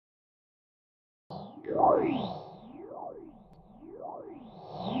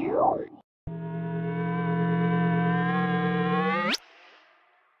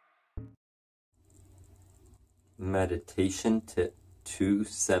Meditation tip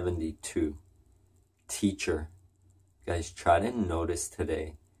 272. Teacher. Guys, try to notice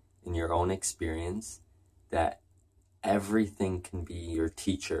today in your own experience that everything can be your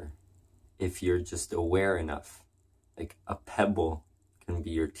teacher if you're just aware enough. Like a pebble can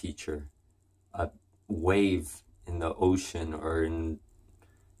be your teacher. A wave in the ocean or in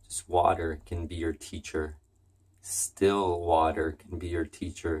just water can be your teacher. Still water can be your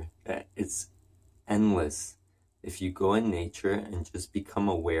teacher. It's endless. If you go in nature and just become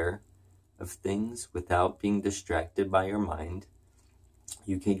aware of things without being distracted by your mind,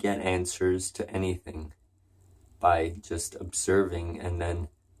 you can get answers to anything by just observing and then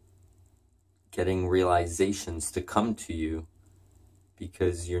getting realizations to come to you,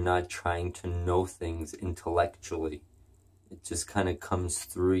 because you're not trying to know things intellectually. It just kind of comes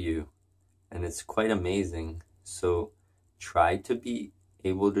through you, and it's quite amazing. So try to be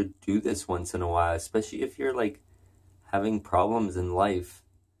able to do this once in a while, especially if you're like having problems in life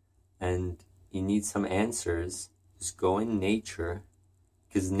and you need some answers. Just go in nature,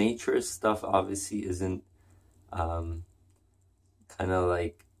 because nature's stuff obviously isn't kind of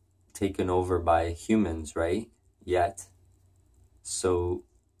like taken over by humans, right? Yet. So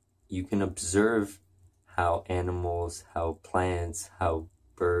you can observe how animals, how plants, how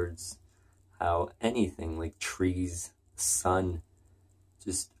birds, how anything like trees, sun,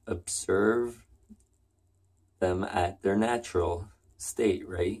 just observe them at their natural state,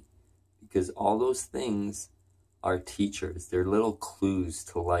 right? Because all those things are teachers. They're little clues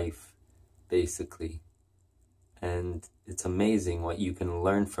to life, basically. And it's amazing what you can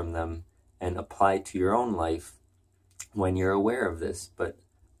learn from them and apply to your own life when you're aware of this. But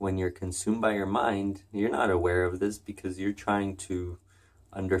when you're consumed by your mind, you're not aware of this because you're trying to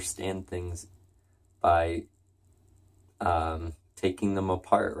understand things by taking them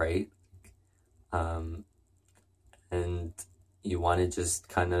apart, right? And you want to just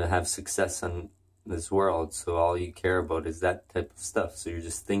kind of have success in this world, so all you care about is that type of stuff. So you're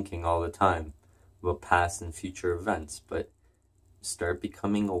just thinking all the time about past and future events. But start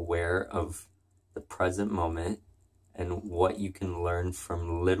becoming aware of the present moment and what you can learn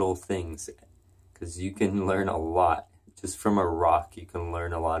from little things, because you can learn a lot. Just from a rock, you can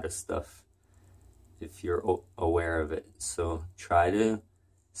learn a lot of stuff if you're aware of it. So try to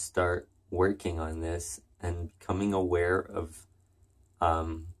start working on this and becoming aware of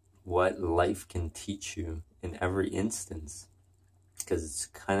what life can teach you in every instance, because it's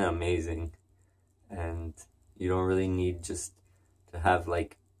kind of amazing. And you don't really need just to have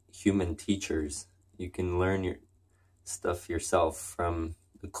like human teachers. You can learn your stuff yourself from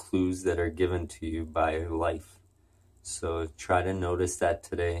the clues that are given to you by life. So try to notice that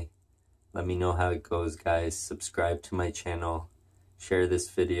today. Let me know how it goes, guys. Subscribe to my channel, share this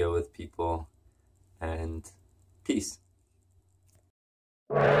video with people, and peace.